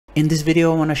In this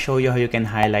video, I want to show you how you can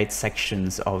highlight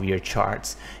sections of your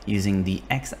charts using the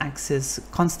x-axis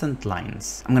constant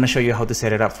lines. I'm going to show you how to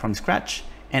set it up from scratch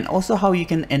and also how you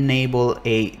can enable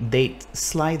a date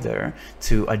slider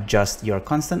to adjust your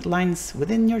constant lines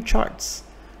within your charts.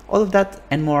 All of that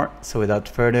and more. So without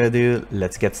further ado,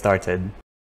 let's get started.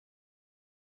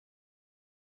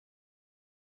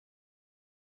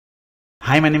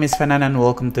 Hi, my name is Fernan and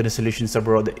welcome to the Solutions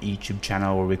Abroad YouTube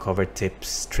channel where we cover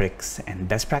tips, tricks, and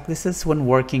best practices when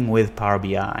working with Power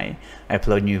BI. I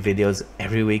upload new videos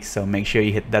every week, so make sure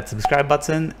you hit that subscribe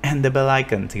button and the bell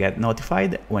icon to get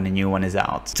notified when a new one is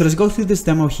out. So let's go through this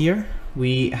demo here.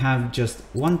 We have just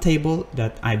one table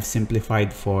that I've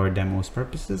simplified for demos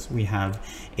purposes. We have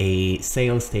a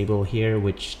sales table here,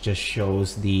 which just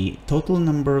shows the total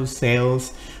number of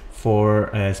sales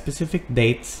for specific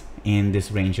dates in this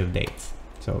range of dates.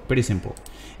 So pretty simple.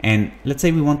 And let's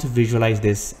say we want to visualize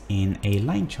this in a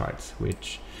line chart,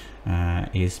 which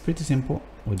is pretty simple.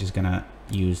 We're just gonna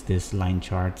use this line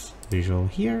charts visual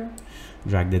here,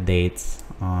 drag the dates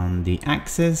on the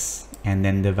axis and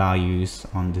then the values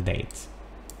on the dates.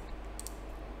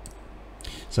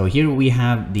 So here we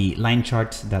have the line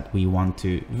chart that we want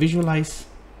to visualize.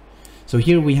 So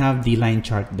here we have the line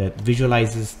chart that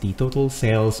visualizes the total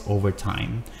sales over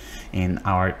time in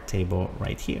our table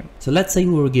right here. So let's say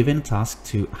we were given a task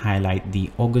to highlight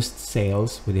the August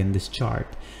sales within this chart,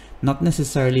 not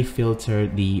necessarily filter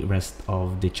the rest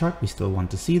of the chart. We still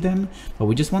want to see them, but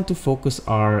we just want to focus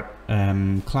our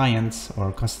clients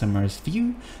or customers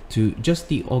view to just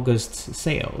the August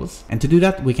sales. And to do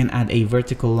that, we can add a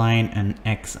vertical line and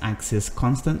x-axis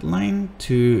constant line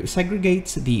to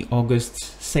segregate the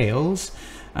August sales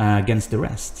against the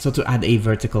rest. So to add a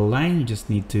vertical line, you just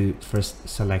need to first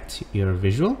select your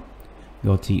visual,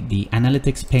 go to the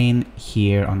analytics pane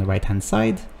here on the right hand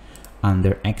side.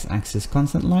 Under x-axis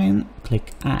constant line,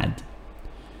 click add.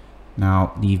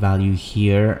 Now the value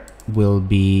here will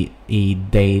be a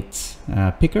date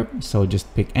picker, so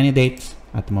just pick any date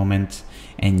at the moment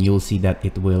and you'll see that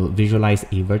it will visualize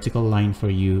a vertical line for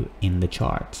you in the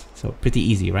chart. So pretty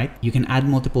easy, right? You can add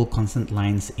multiple constant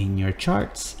lines in your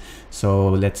charts. So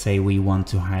let's say we want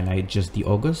to highlight just the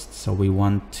August, so we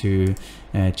want to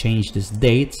change this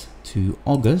date to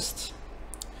August.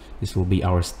 This will be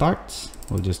our start.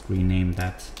 We'll just rename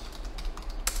that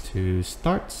to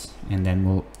starts and then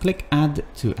we'll click add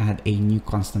to add a new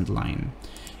constant line.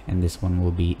 And this one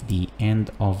will be the end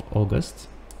of August.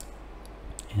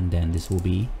 And then this will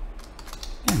be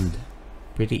end.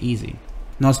 Pretty easy.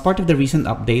 Now, as part of the recent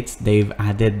updates, they've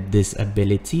added this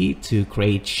ability to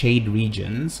create shade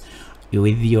regions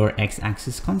with your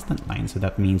x-axis constant line. So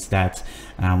that means that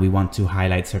we want to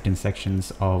highlight certain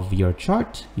sections of your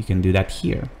chart. You can do that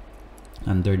here.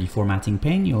 Under the formatting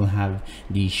pane, you'll have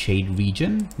the shade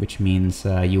region, which means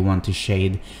you want to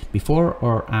shade before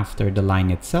or after the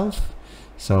line itself.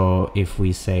 So if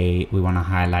we say we want to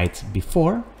highlight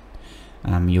before,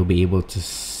 you'll be able to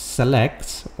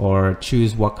select or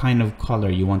choose what kind of color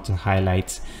you want to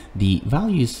highlight the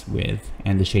values with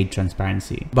and the shade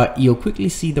transparency. But you'll quickly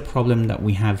see the problem that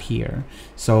we have here.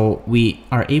 So we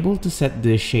are able to set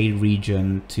the shade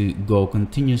region to go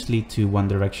continuously to one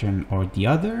direction or the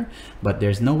other, but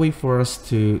there's no way for us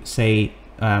to say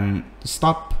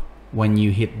stop when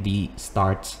you hit the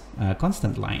start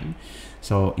constant line.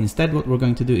 So instead what we're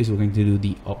going to do is we're going to do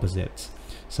the opposite.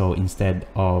 So instead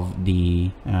of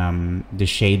the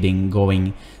shading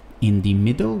going in the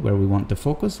middle where we want to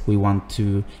focus, we want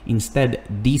to instead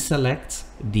deselect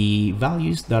the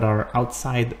values that are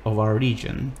outside of our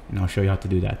region. And I'll show you how to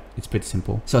do that. It's pretty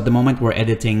simple. So at the moment we're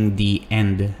editing the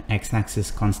end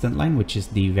x-axis constant line, which is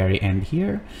the very end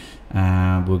here.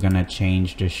 We're gonna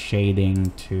change the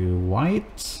shading to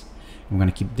white. I'm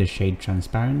gonna keep the shade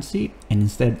transparency, and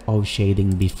instead of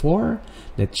shading before,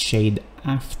 let's shade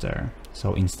after.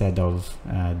 So instead of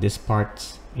this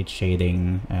part, it's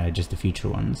shading just the future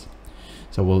ones.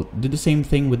 So we'll do the same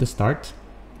thing with the start.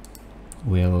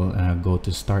 We'll go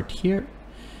to start here,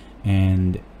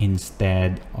 and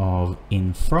instead of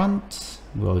in front,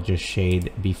 we'll just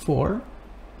shade before.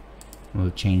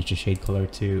 We'll change the shade color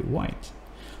to white.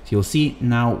 So you'll see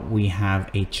now we have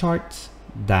a chart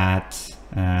that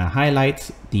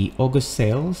highlights the August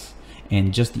sales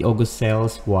and just the August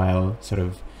sales, while sort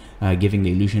of giving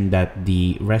the illusion that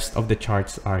the rest of the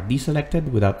charts are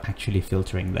deselected without actually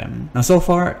filtering them. Now, so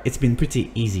far, it's been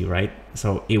pretty easy, right?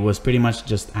 So it was pretty much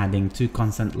just adding two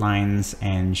constant lines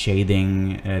and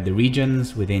shading the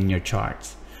regions within your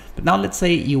charts. But now let's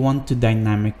say you want to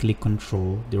dynamically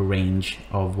control the range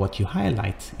of what you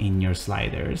highlight in your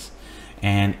sliders.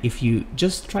 And if you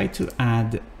just try to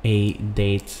add a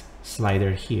date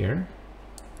slider here,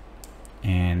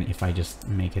 And if I just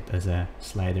make it as a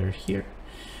slider here,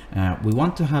 we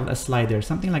want to have a slider,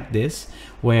 something like this,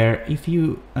 where if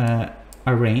you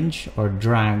arrange or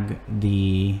drag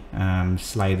the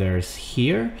sliders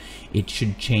here, it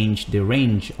should change the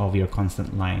range of your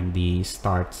constant line, the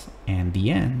start and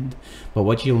the end. But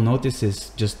what you'll notice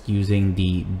is just using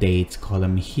the date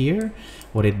column here,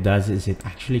 what it does is it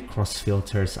actually cross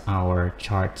filters our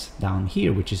chart down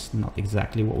here, which is not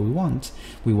exactly what we want.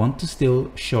 We want to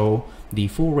still show the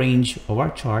full range of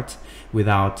our chart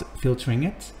without filtering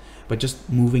it, but just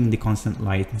moving the constant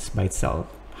lines by itself.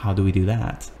 How do we do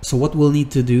that? So what we'll need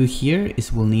to do here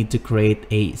is we'll need to create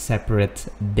a separate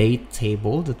date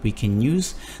table that we can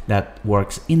use that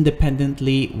works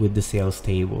independently with the sales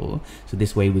table. So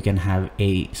this way we can have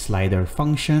a slider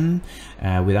function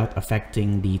without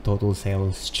affecting the total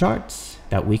sales charts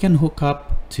that we can hook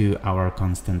up to our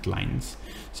constant lines.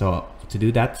 So to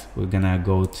do that, we're gonna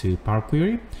go to Power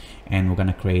Query and we're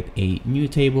gonna create a new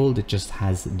table that just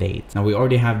has date. Now we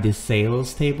already have this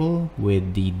sales table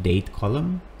with the date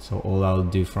column. So all I'll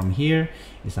do from here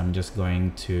is I'm just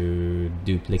going to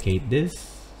duplicate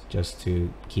this just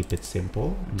to keep it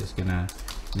simple. I'm just gonna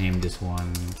name this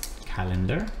one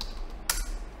calendar.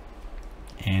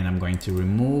 And I'm going to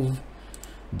remove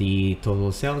the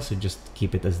total sales, so just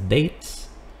keep it as dates.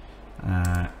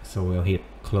 So we'll hit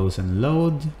close and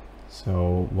load.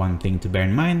 So one thing to bear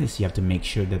in mind is you have to make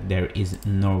sure that there is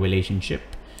no relationship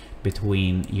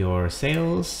between your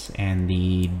sales and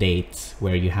the dates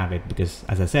where you have it, because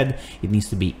as I said, it needs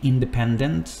to be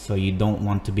independent. So you don't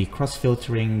want to be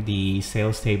cross-filtering the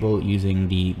sales table using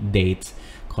the date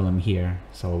column here.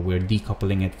 So we're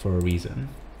decoupling it for a reason.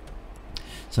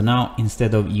 So now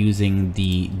instead of using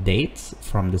the dates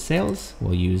from the sales,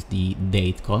 we'll use the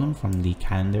date column from the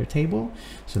calendar table.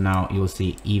 So now you'll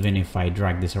see, even if I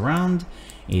drag this around,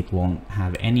 it won't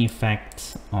have any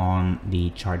effect on the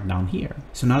chart down here.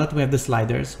 So now that we have the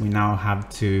sliders, we now have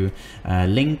to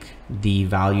link the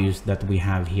values that we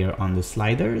have here on the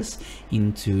sliders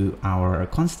into our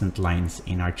constant lines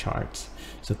in our charts.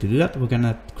 So to do that, we're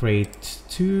gonna create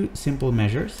two simple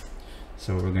measures.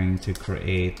 So we're going to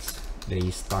create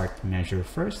the start measure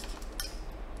first,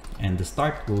 and the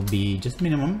start will be just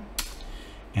minimum,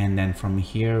 and then from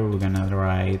here we're gonna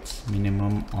write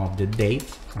minimum of the date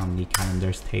from the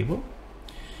calendars table.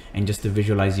 And just to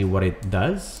visualize you what it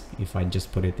does, if I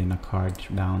just put it in a card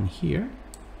down here,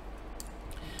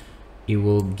 it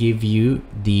will give you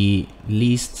the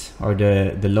least or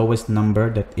the lowest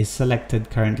number that is selected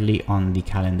currently on the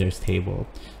calendars table.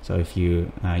 So if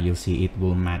you you'll see it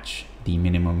will match the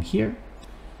minimum here,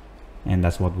 and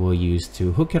that's what we'll use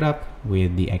to hook it up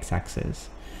with the x-axis.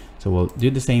 So we'll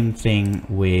do the same thing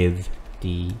with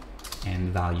the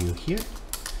end value here,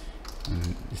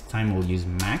 and this time we'll use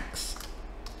max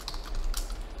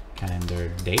calendar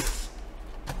dates.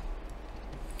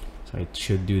 So it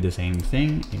should do the same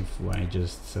thing if I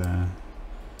just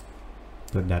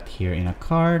put that here in a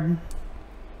card.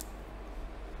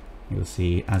 You'll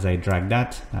see as I drag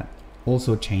that, that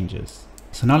also changes.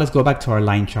 So now let's go back to our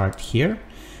line chart here,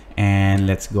 and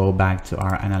let's go back to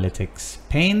our analytics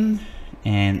pane.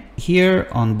 And here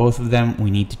on both of them,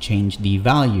 we need to change the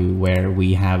value where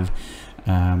we have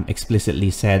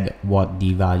explicitly said what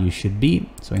the value should be.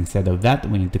 So instead of that,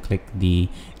 we need to click the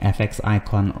FX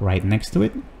icon right next to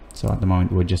it. So at the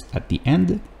moment, we're just at the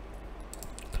end.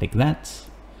 Click that.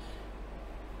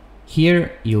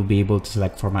 Here, you'll be able to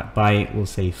select format by, we'll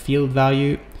say field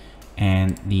value,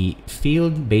 and the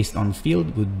field based on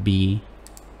field would be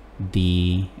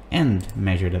the end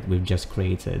measure that we've just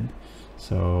created.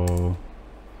 So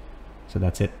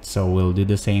that's it. So we'll do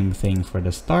the same thing for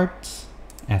the start,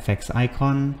 FX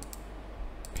icon,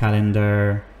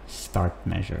 calendar, start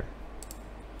measure,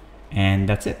 and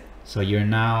that's it. So you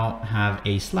now have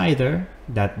a slider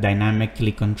that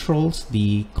dynamically controls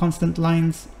the constant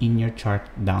lines in your chart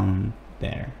down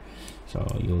there. So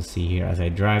you'll see here as I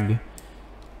drag,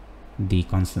 the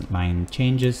constant line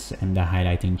changes and the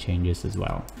highlighting changes as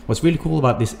well. What's really cool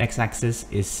about this x-axis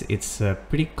is it's a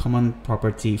pretty common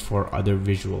property for other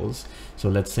visuals. So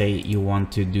let's say you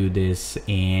want to do this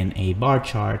in a bar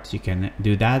chart, you can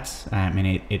do that, and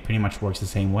it pretty much works the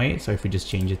same way. So if we just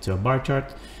change it to a bar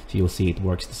chart, so you'll see it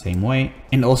works the same way,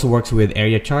 and also works with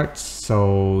area charts.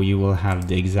 So you will have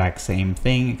the exact same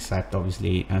thing, except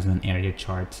obviously as an area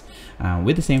chart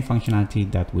with the same functionality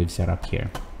that we've set up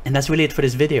here. And that's really it for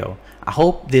this video. I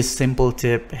hope this simple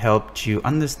tip helped you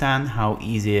understand how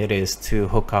easy it is to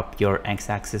hook up your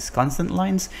x-axis constant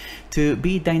lines to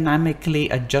be dynamically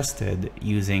adjusted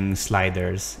using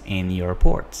sliders in your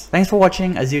ports. Thanks for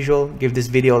watching. As usual, give this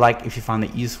video a like if you found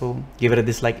it useful. Give it a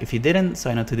dislike if you didn't, so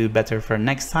I know to do better for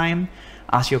next time.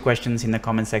 Ask your questions in the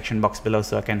comment section box below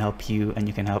so I can help you and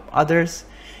you can help others.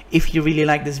 If you really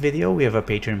like this video, we have a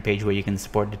Patreon page where you can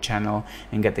support the channel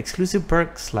and get exclusive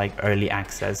perks like early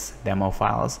access, demo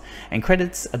files, and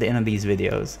credits at the end of these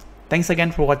videos. Thanks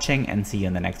again for watching and see you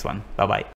in the next one. Bye bye.